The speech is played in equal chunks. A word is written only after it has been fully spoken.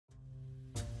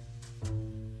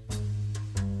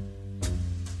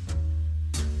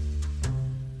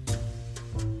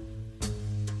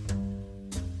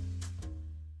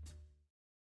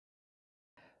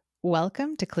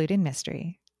Welcome to Clued in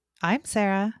Mystery. I'm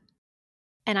Sarah.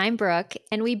 And I'm Brooke,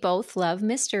 and we both love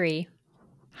mystery.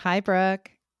 Hi,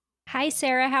 Brooke. Hi,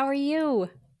 Sarah. How are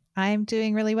you? I'm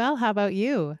doing really well. How about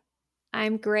you?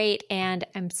 I'm great, and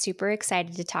I'm super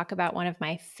excited to talk about one of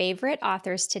my favorite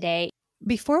authors today.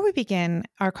 Before we begin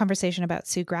our conversation about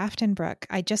Sue Grafton, Brooke,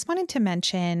 I just wanted to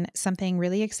mention something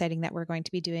really exciting that we're going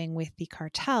to be doing with the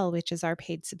Cartel, which is our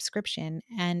paid subscription.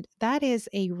 And that is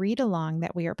a read along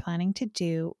that we are planning to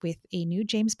do with a new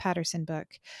James Patterson book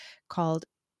called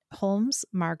Holmes,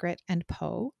 Margaret, and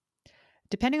Poe.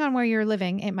 Depending on where you're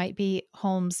living, it might be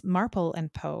Holmes, Marple,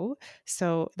 and Poe.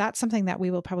 So that's something that we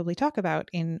will probably talk about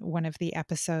in one of the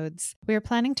episodes. We are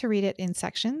planning to read it in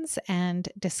sections and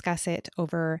discuss it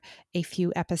over a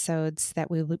few episodes that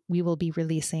we will be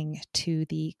releasing to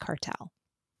the Cartel.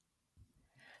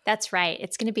 That's right.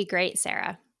 It's going to be great,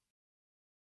 Sarah.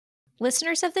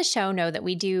 Listeners of the show know that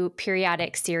we do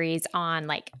periodic series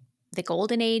on the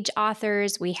Golden Age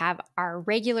authors. We have our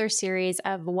regular series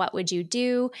of What Would You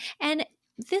Do? And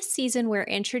this season, we're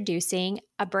introducing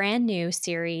a brand new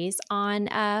series on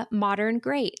modern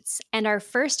greats. And our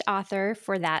first author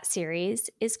for that series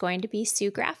is going to be Sue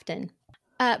Grafton.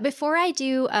 Before I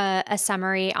do a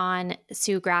summary on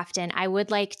Sue Grafton, I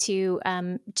would like to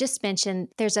just mention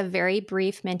there's a very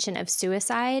brief mention of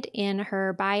suicide in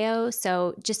her bio,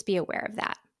 so just be aware of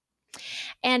that.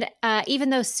 And even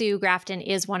though Sue Grafton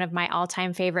is one of my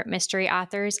all-time favorite mystery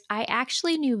authors, I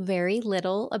actually knew very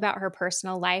little about her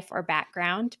personal life or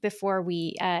background before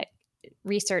we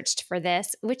researched for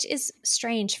this, which is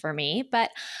strange for me,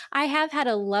 but I have had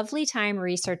a lovely time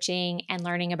researching and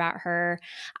learning about her.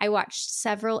 I watched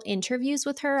several interviews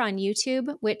with her on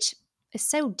YouTube, which is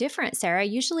so different, Sarah.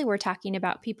 Usually we're talking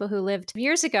about people who lived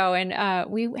years ago, and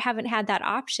we haven't had that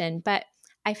option, but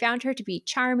I found her to be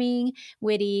charming,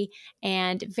 witty,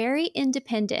 and very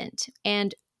independent.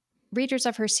 And readers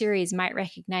of her series might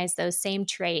recognize those same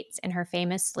traits in her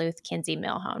famous sleuth, Kinsey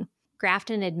Milhone.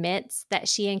 Grafton admits that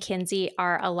she and Kinsey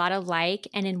are a lot alike,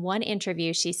 and in one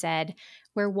interview she said,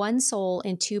 "We're one soul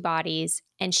in two bodies,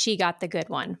 and she got the good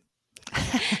one."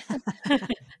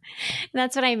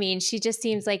 That's what I mean. She just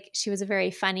seems like she was a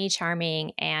very funny,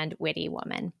 charming, and witty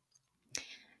woman.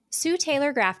 Sue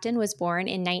Taylor Grafton was born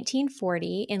in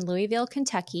 1940 in Louisville,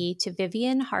 Kentucky, to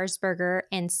Vivian Harsberger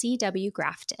and C.W.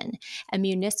 Grafton, a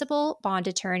municipal bond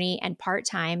attorney and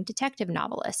part-time detective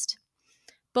novelist.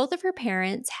 Both of her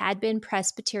parents had been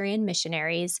Presbyterian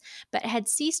missionaries, but had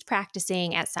ceased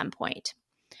practicing at some point.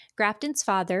 Grafton's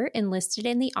father enlisted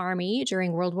in the Army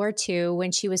during World War II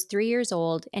when she was 3 years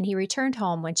old, and he returned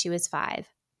home when she was 5.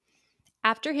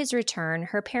 After his return,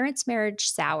 her parents' marriage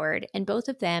soured, and both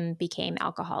of them became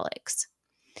alcoholics.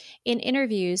 In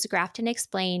interviews, Grafton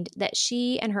explained that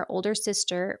she and her older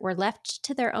sister were left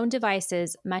to their own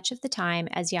devices much of the time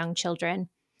as young children.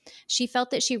 She felt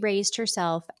that she raised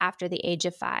herself after the age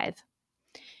of 5.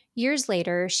 Years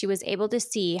later, she was able to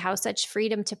see how such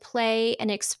freedom to play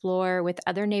and explore with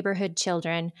other neighborhood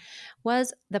children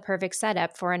was the perfect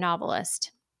setup for a novelist.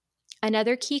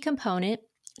 Another key component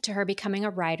to her becoming a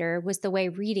writer was the way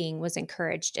reading was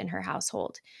encouraged in her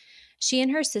household. She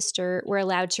and her sister were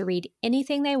allowed to read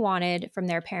anything they wanted from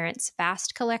their parents'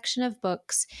 vast collection of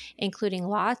books, including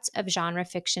lots of genre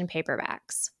fiction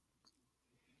paperbacks.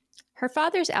 Her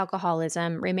father's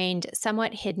alcoholism remained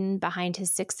somewhat hidden behind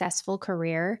his successful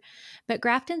career, but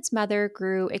Grafton's mother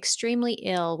grew extremely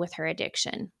ill with her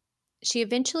addiction. She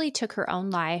eventually took her own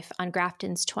life on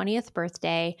Grafton's 20th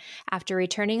birthday after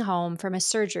returning home from a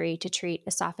surgery to treat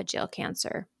esophageal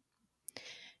cancer.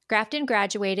 Grafton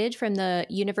graduated from the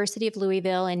University of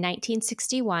Louisville in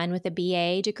 1961 with a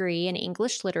BA degree in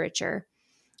English literature.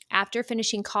 After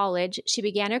finishing college, she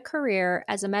began a career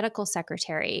as a medical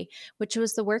secretary, which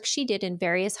was the work she did in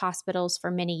various hospitals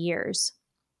for many years.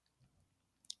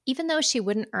 Even though she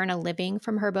wouldn't earn a living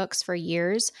from her books for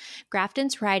years,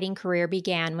 Grafton's writing career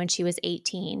began when she was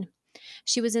 18.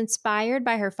 She was inspired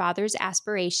by her father's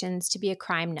aspirations to be a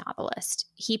crime novelist.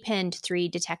 He penned 3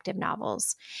 detective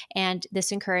novels, and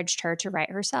this encouraged her to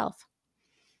write herself.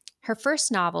 Her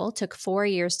first novel took 4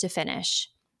 years to finish.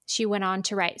 She went on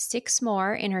to write 6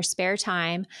 more in her spare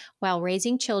time while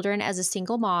raising children as a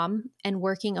single mom and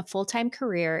working a full-time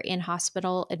career in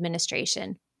hospital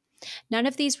administration. None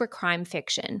of these were crime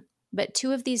fiction, but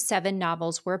 2 of these 7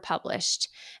 novels were published,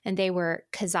 and they were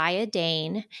Keziah,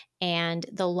 Dane and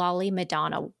the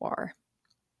Lolly-Madonna War.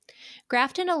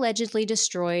 Grafton allegedly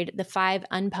destroyed the 5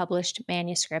 unpublished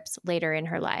manuscripts later in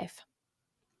her life.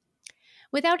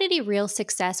 Without any real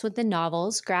success with the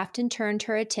novels, Grafton turned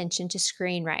her attention to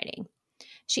screenwriting.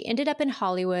 She ended up in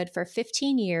Hollywood for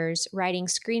 15 years, writing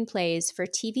screenplays for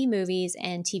TV movies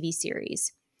and TV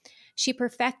series. She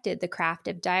perfected the craft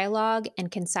of dialogue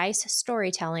and concise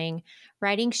storytelling,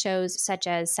 writing shows such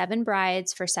as Seven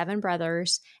Brides for Seven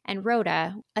Brothers and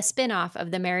Rhoda, a spin-off of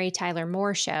the Mary Tyler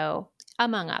Moore Show,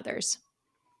 among others.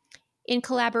 In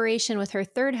collaboration with her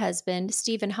third husband,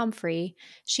 Stephen Humphrey,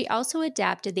 she also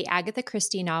adapted the Agatha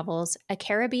Christie novels A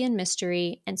Caribbean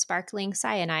Mystery and Sparkling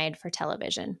Cyanide for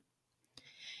television.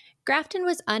 Grafton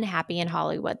was unhappy in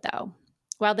Hollywood, though.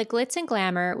 While the glitz and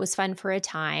glamour was fun for a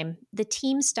time, the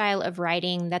team style of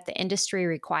writing that the industry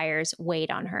requires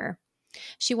weighed on her.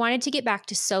 She wanted to get back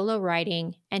to solo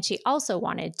writing, and she also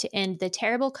wanted to end the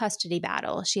terrible custody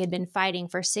battle she had been fighting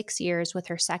for 6 years with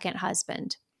her second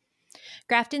husband.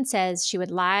 Grafton says she would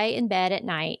lie in bed at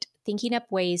night, thinking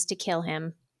up ways to kill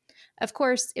him. Of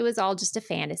course, it was all just a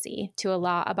fantasy to a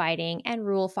law-abiding and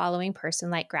rule-following person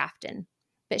like Grafton.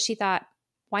 But she thought,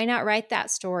 why not write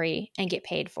that story and get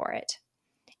paid for it?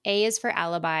 A is for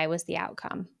Alibi was the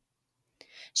outcome.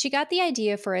 She got the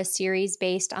idea for a series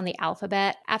based on the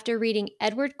alphabet after reading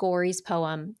Edward Gorey's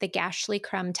poem, The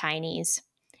Gashleycrumb Tinies.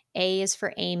 A is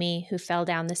for Amy, who fell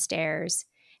down the stairs.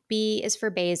 B is for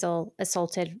Basil,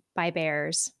 assaulted by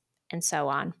bears, and so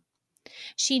on.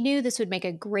 She knew this would make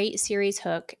a great series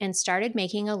hook and started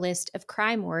making a list of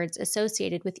crime words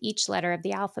associated with each letter of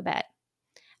the alphabet.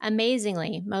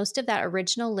 Amazingly, most of that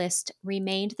original list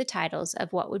remained the titles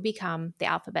of what would become the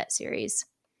alphabet series.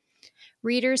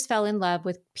 Readers fell in love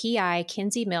with PI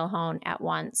Kinsey Milhone at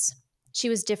once. She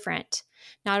was different,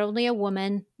 not only a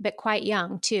woman, but quite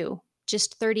young, too,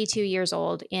 just 32 years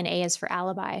old in A is for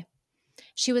Alibi.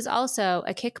 She was also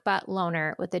a kick-butt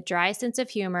loner with a dry sense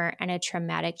of humor and a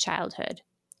traumatic childhood.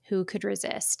 Who could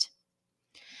resist?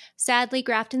 Sadly,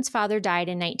 Grafton's father died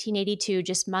in 1982,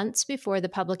 just months before the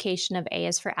publication of A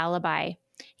is for Alibi.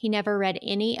 He never read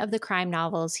any of the crime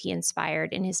novels he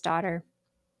inspired in his daughter.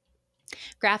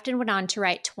 Grafton went on to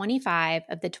write 25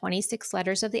 of the 26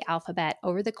 letters of the alphabet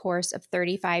over the course of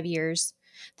 35 years.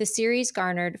 The series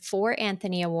garnered 4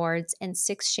 Anthony Awards and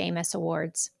 6 Shamus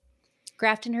Awards.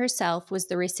 Grafton herself was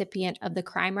the recipient of the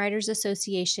Crime Writers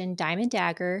Association Diamond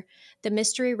Dagger, the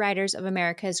Mystery Writers of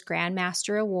America's Grand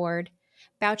Master Award,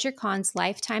 Boucher Kahn's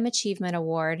Lifetime Achievement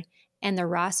Award, and the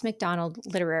Ross McDonald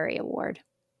Literary Award.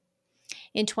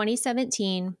 In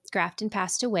 2017, Grafton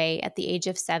passed away at the age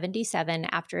of 77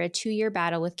 after a 2-year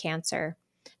battle with cancer.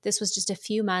 This was just a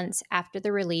few months after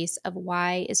the release of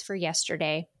Y is for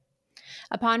Yesterday.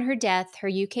 Upon her death, her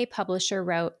UK publisher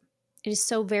wrote, "It is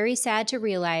so very sad to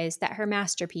realize that her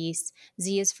masterpiece,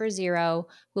 Z is for Zero,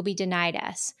 will be denied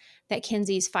us, that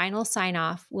Kinsey's final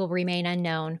sign-off will remain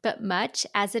unknown. But much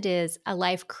as it is a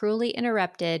life cruelly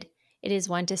interrupted, it is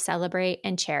one to celebrate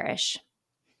and cherish."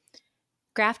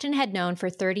 Grafton had known for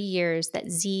 30 years that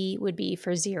Z would be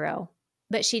for zero,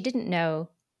 but she didn't know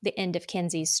the end of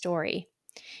Kinsey's story.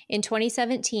 In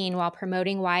 2017, while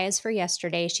promoting Y is for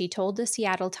Yesterday, she told the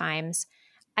Seattle Times,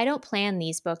 "I don't plan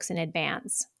these books in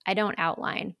advance. I don't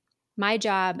outline. My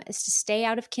job is to stay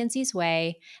out of Kinsey's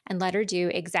way and let her do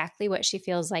exactly what she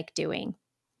feels like doing,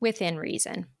 within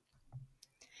reason."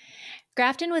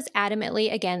 Grafton was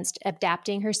adamantly against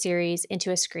adapting her series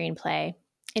into a screenplay.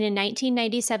 In a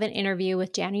 1997 interview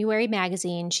with January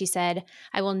magazine, she said,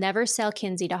 "I will never sell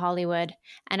Kinsey to Hollywood,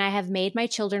 and I have made my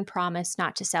children promise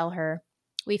not to sell her.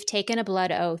 We've taken a blood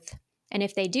oath, and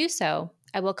if they do so,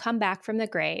 I will come back from the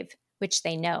grave, which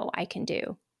they know I can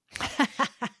do."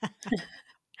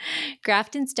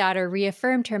 Grafton's daughter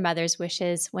reaffirmed her mother's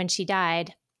wishes when she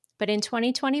died, but in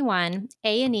 2021,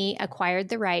 A&E acquired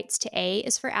the rights to A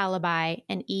is for Alibi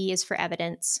and E is for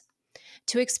Evidence.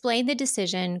 To explain the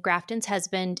decision, Grafton's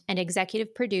husband and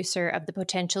executive producer of the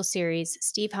potential series,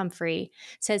 Steve Humphrey,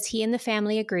 says he and the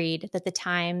family agreed that the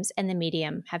times and the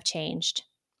medium have changed.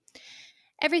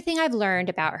 "Everything I've learned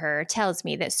about her tells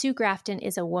me that Sue Grafton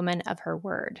is a woman of her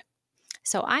word.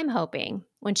 So I'm hoping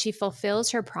when she fulfills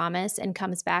her promise and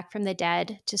comes back from the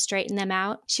dead to straighten them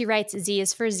out, she writes Z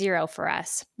is for Zero for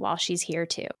us while she's here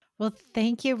too." Well,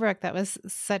 thank you, Brooke. That was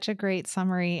such a great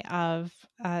summary of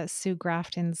Sue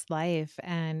Grafton's life.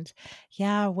 And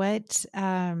yeah, what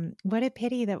a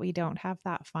pity that we don't have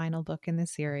that final book in the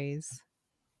series.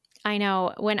 I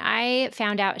know. When I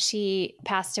found out she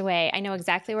passed away, I know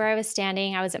exactly where I was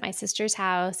standing. I was at my sister's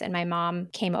house and my mom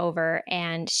came over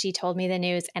and she told me the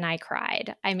news and I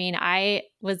cried. I mean, I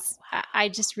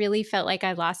just really felt like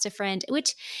I lost a friend,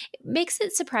 which makes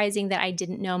it surprising that I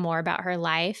didn't know more about her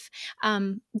life.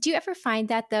 Do you ever find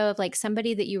that though, of like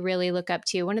somebody that you really look up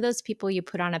to, one of those people you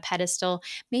put on a pedestal,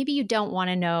 maybe you don't want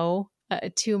to know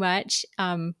too much.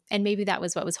 And maybe that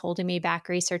was what was holding me back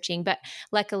researching. But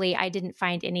luckily, I didn't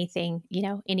find anything,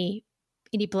 any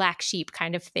black sheep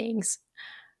kind of things.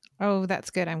 Oh, that's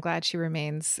good. I'm glad she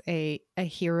remains a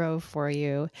hero for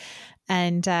you.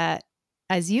 And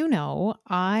as you know,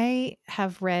 I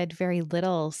have read very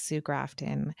little Sue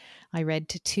Grafton. I read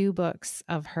to 2 books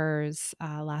of hers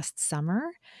last summer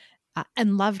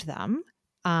and loved them,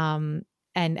 and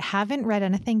haven't read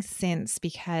anything since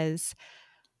because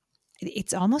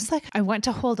it's almost like I want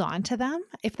to hold on to them,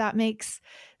 if that makes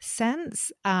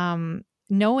sense.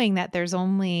 Knowing that there's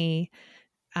only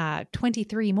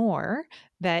 23 more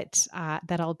that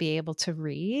I'll be able to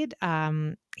read.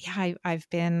 Yeah, I've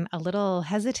been a little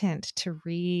hesitant to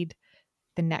read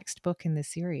the next book in the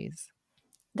series.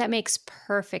 That makes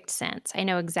perfect sense. I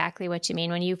know exactly what you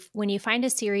mean. When you find a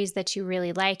series that you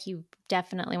really like, you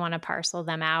definitely want to parcel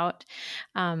them out.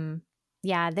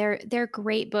 Yeah, they're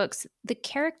great books. The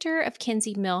character of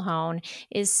Kinsey Milhone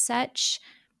is such.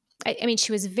 I mean,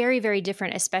 she was very, very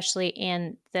different, especially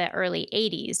in the early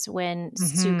 80s when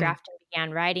Sue Mm-hmm. Grafton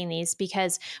began writing these,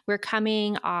 because we're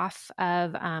coming off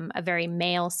of a very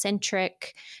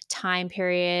male-centric time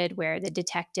period where the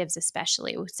detectives,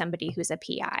 especially somebody who's a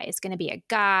PI, is going to be a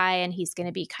guy and he's going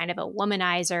to be kind of a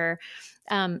womanizer.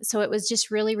 So it was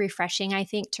just really refreshing, I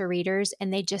think, to readers,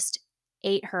 and they just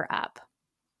ate her up.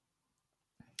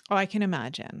 Oh, I can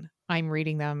imagine. I'm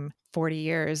reading them 40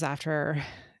 years after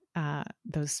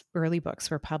those early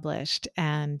books were published,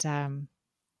 and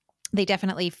they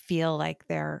definitely feel like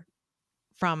they're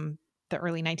from the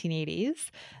early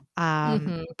 1980s.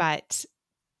 Mm-hmm. But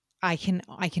I can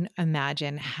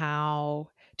imagine how,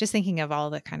 just thinking of all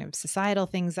the kind of societal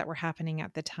things that were happening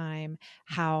at the time,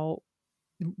 how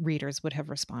readers would have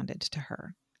responded to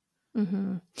her.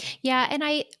 Mm-hmm. Yeah, and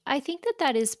I think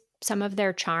that is some of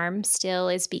their charm still,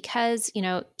 is because,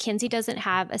 Kinsey doesn't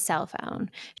have a cell phone.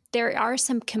 There are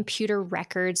some computer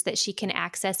records that she can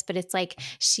access, but it's like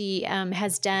she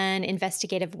has done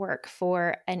investigative work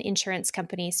for an insurance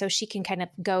company, so she can kind of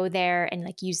go there and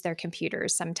like use their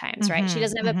computers sometimes, right? She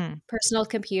doesn't have a personal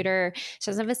computer. She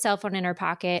doesn't have a cell phone in her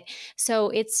pocket. So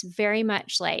it's very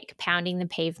much like pounding the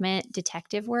pavement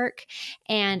detective work.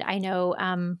 And I know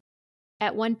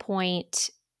at one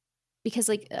point,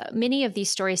 because many of these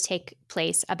stories take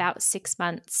place about 6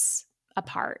 months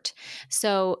apart.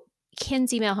 So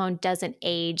Kinsey Milhone doesn't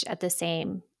age at the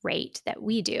same rate that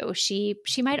we do. She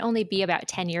might only be about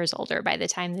 10 years older by the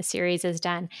time the series is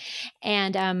done.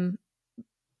 And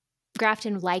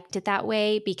Grafton liked it that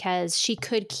way because she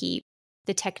could keep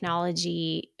the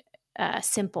technology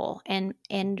simple and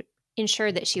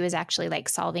ensure that she was actually like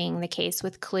solving the case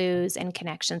with clues and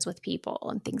connections with people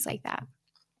and things like that.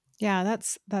 Yeah,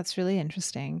 that's really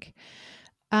interesting.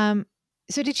 So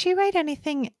did she write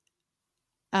anything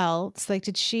else? Like,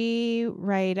 did she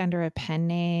write under a pen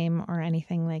name or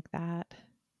anything like that?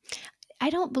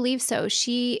 I don't believe so.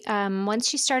 She, once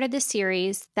she started the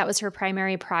series, that was her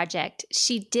primary project.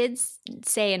 She did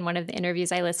say in one of the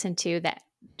interviews I listened to that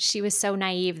she was so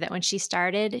naive that when she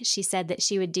started, she said that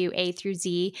she would do A through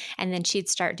Z and then she'd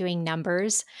start doing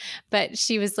numbers. But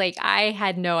she was like, I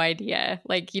had no idea,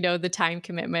 like, the time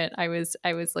commitment I was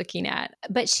looking at.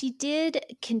 But she did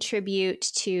contribute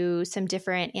to some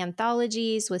different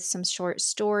anthologies with some short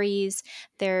stories.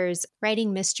 There's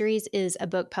Writing Mysteries is a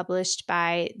book published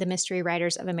by the Mystery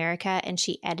Writers of America, and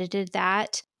she edited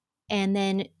that. And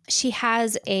then she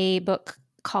has a book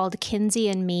called Kinsey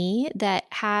and Me that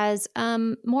has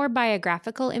more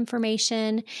biographical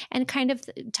information and kind of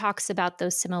talks about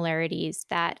those similarities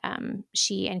that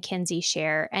she and Kinsey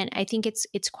share. And I think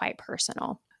it's quite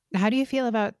personal. How do you feel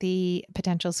about the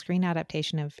potential screen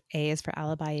adaptation of A is for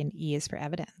Alibi and E is for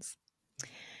Evidence?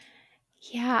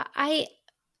 Yeah,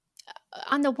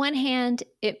 on the one hand,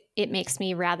 it makes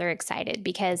me rather excited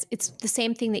because it's the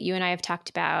same thing that you and I have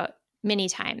talked about many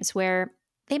times, where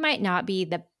they might not be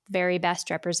the very best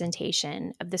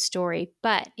representation of the story,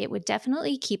 but it would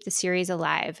definitely keep the series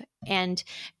alive and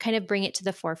kind of bring it to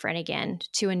the forefront again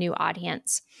to a new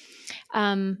audience.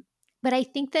 But I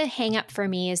think the hang up for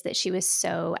me is that she was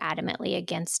so adamantly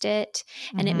against it.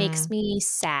 And it makes me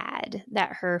sad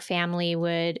that her family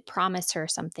would promise her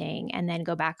something and then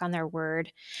go back on their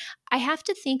word. I have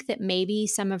to think that maybe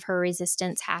some of her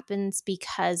resistance happens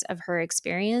because of her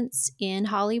experience in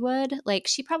Hollywood. Like,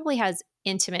 she probably has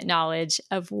intimate knowledge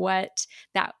of what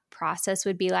that process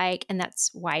would be like, and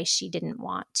that's why she didn't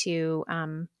want to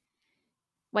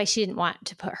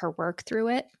put her work through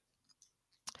it.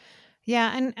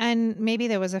 Yeah, and maybe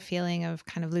there was a feeling of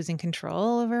kind of losing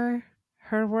control over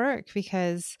her work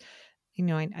because,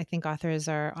 I think authors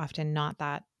are often not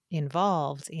that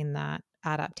involved in that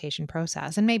adaptation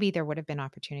process. And maybe there would have been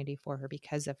opportunity for her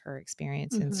because of her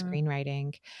experience in Mm-hmm.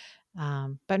 screenwriting.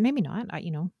 But maybe not. I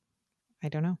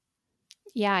don't know.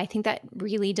 Yeah, I think that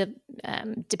really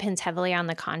depends heavily on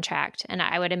the contract, and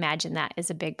I would imagine that is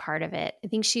a big part of it. I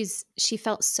think she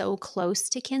felt so close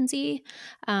to Kinsey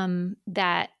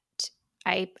that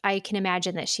I can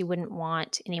imagine that she wouldn't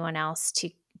want anyone else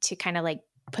to kind of like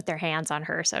put their hands on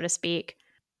her, so to speak.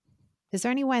 Is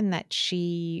there anyone that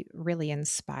she really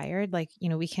inspired? Like,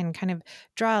 we can kind of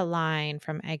draw a line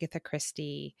from Agatha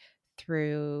Christie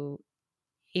through,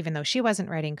 even though she wasn't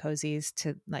writing cozies,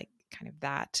 to like kind of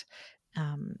that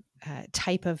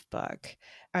type of book.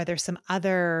 Are there some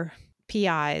other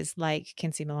PIs like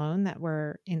Kinsey Milhone that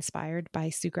were inspired by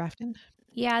Sue Grafton?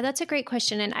 Yeah, that's a great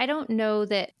question. And I don't know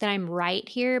that I'm right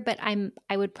here, but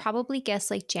I would probably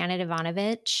guess like Janet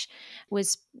Ivanovich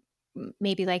was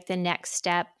maybe like the next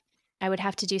step. I would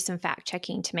have to do some fact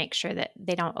checking to make sure that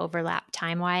they don't overlap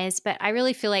time wise, but I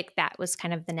really feel like that was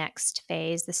kind of the next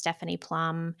phase, the Stephanie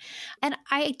Plum. And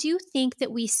I do think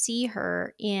that we see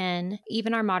her in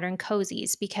even our modern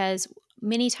cozies, because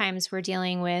many times we're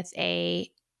dealing with a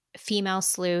female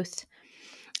sleuth.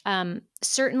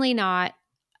 Certainly not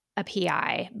a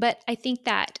PI, but I think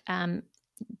that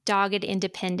dogged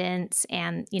independence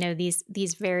and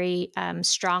these very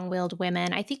strong-willed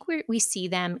women, I think we see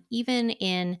them even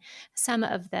in some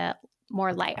of the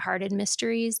more lighthearted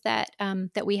mysteries that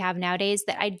we have nowadays,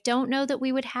 that I don't know that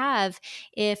we would have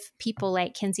if people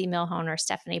like Kinsey Milhone or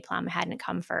Stephanie Plum hadn't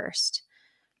come first.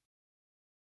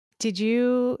 Did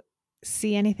you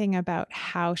see anything about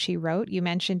how she wrote? You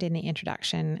mentioned in the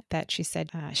introduction that she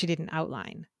said she did an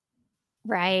outline.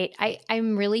 Right.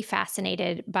 I'm really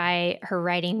fascinated by her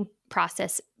writing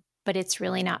process, but it's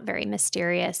really not very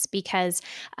mysterious, because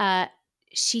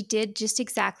she did just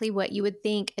exactly what you would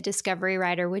think a discovery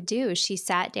writer would do. She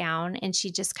sat down and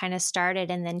she just kind of started,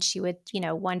 and then she would,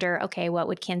 wonder, okay, what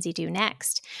would Kinsey do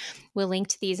next? We'll link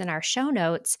to these in our show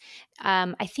notes.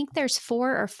 I think there's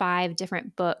 4 or 5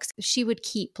 different books. She would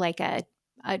keep like a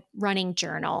running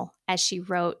journal as she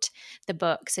wrote the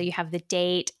book. So you have the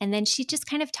date, and then she just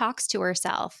kind of talks to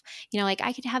herself, like,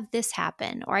 I could have this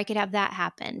happen, or I could have that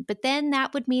happen, but then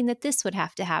that would mean that this would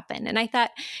have to happen. And I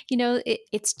thought,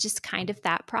 it's just kind of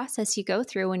that process you go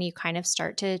through when you kind of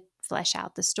start to flesh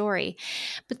out the story.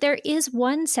 But there is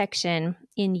one section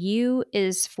in U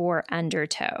is for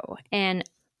Undertow, and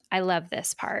I love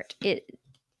this part.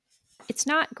 It's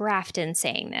not Grafton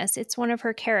saying this. It's one of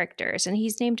her characters, and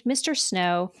he's named Mr.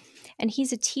 Snow, and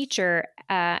he's a teacher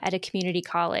at a community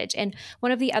college. And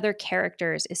one of the other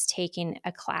characters is taking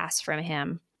a class from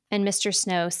him. And Mr.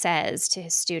 Snow says to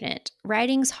his student,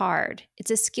 "Writing's hard.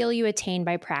 It's a skill you attain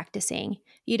by practicing.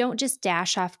 You don't just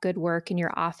dash off good work in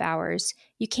your off hours.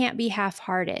 You can't be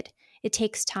half-hearted. It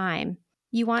takes time.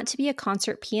 You want to be a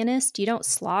concert pianist? You don't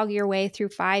slog your way through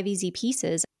 5 easy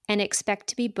pieces and expect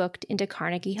to be booked into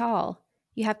Carnegie Hall.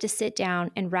 You have to sit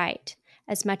down and write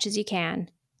as much as you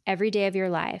can every day of your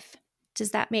life."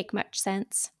 Does that make much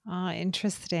sense? Oh,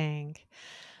 interesting.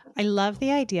 I love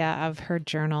the idea of her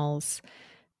journals.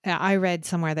 I read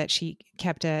somewhere that she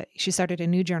started a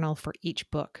new journal for each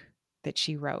book that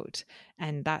she wrote.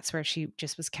 And that's where she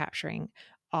just was capturing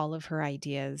all of her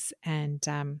ideas. And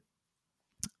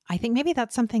I think maybe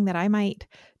that's something that I might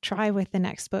try with the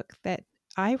next book that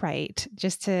I write,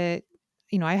 just to,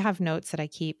 I have notes that I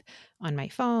keep on my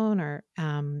phone, or,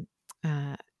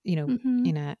 Mm-hmm.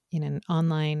 in an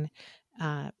online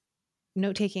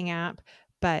note-taking app.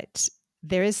 But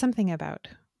there is something about,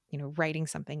 writing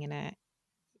something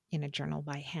in a journal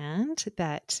by hand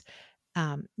that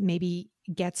maybe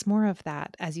gets more of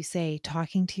that, as you say,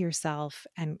 talking to yourself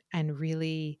and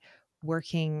really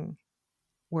working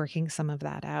some of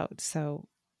that out. So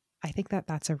I think that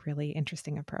that's a really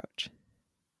interesting approach.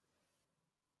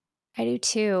 I do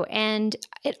too. And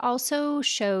it also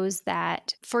shows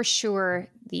that for sure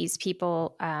these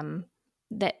people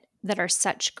that are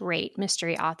such great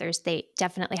mystery authors, they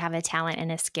definitely have a talent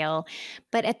and a skill.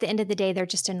 But at the end of the day, they're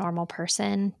just a normal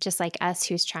person, just like us,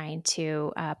 who's trying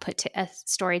to put a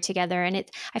story together. And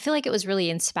I feel like it was really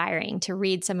inspiring to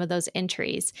read some of those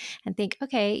entries and think,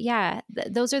 okay, yeah,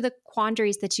 those are the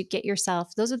quandaries that you get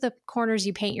yourself. Those are the corners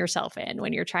you paint yourself in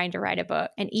when you're trying to write a book.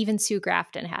 And even Sue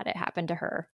Grafton had it happen to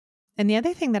her. And the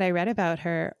other thing that I read about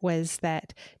her was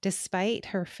that despite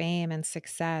her fame and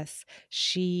success,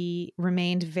 she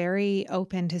remained very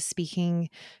open to speaking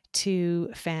to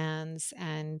fans.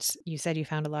 And you said you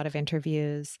found a lot of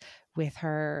interviews with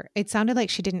her. It sounded like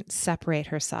she didn't separate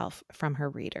herself from her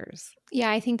readers. Yeah,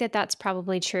 I think that that's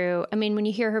probably true. I mean, when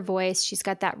you hear her voice, she's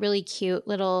got that really cute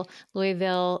little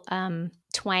Louisville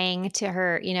twang to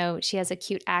her. She has a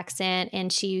cute accent,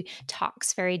 and she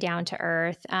talks very down to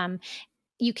earth.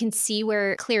 you can see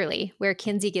where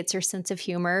Kinsey gets her sense of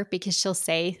humor, because she'll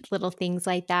say little things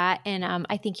like that. And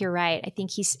I think you're right. I think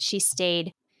she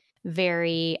stayed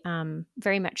very,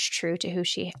 very much true to who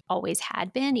she always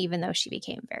had been, even though she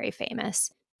became very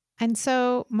famous. And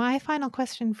so my final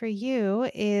question for you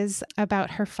is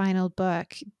about her final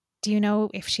book. Do you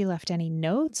know if she left any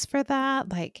notes for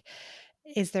that? Like,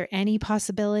 is there any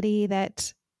possibility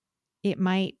that it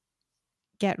might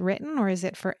get written, or is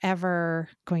it forever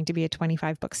going to be a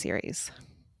 25 book series?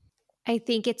 I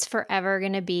think it's forever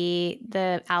going to be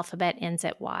the alphabet ends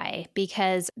at Y,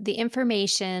 because the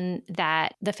information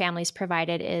that the families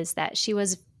provided is that she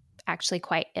was actually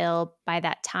quite ill by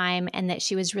that time, and that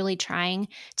she was really trying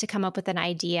to come up with an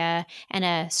idea and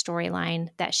a storyline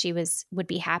that she would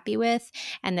be happy with,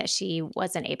 and that she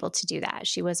wasn't able to do that.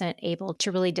 She wasn't able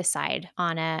to really decide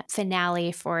on a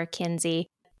finale for Kinsey.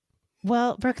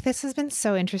 Well, Brooke, this has been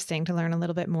so interesting to learn a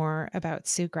little bit more about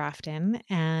Sue Grafton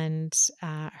and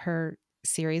her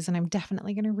series. And I'm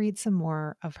definitely going to read some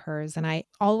more of hers. And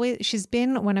she's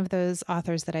been one of those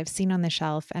authors that I've seen on the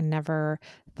shelf and never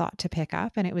thought to pick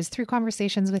up. And it was through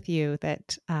conversations with you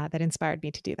that inspired me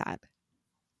to do that.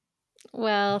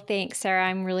 Well, thanks, Sarah.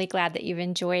 I'm really glad that you've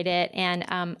enjoyed it.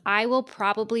 And I will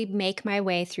probably make my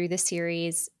way through the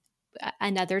series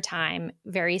another time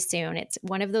very soon. It's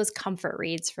one of those comfort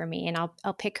reads for me, and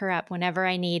I'll pick her up whenever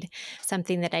I need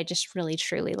something that I just really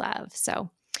truly love. So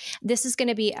this is going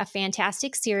to be a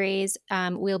fantastic series.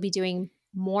 We'll be doing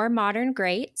more modern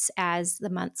greats as the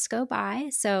months go by.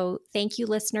 So thank you,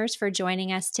 listeners, for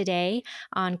joining us today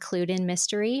on Clued in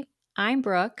Mystery. I'm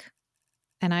Brooke.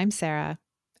 And I'm Sarah,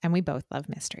 and we both love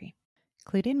mystery.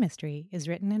 Clued in Mystery is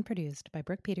written and produced by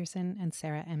Brooke Peterson and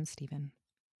Sarah M. Stephen.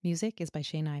 Music is by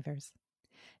Shane Ivers.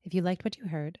 If you liked what you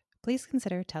heard, please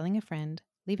consider telling a friend,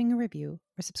 leaving a review,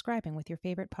 or subscribing with your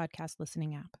favorite podcast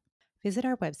listening app. Visit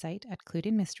our website at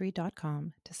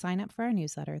cluedinmystery.com to sign up for our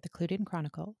newsletter, The Clued In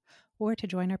Chronicle, or to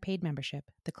join our paid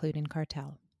membership, The Clued In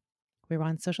Cartel. We're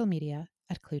on social media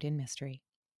at Clued In Mystery.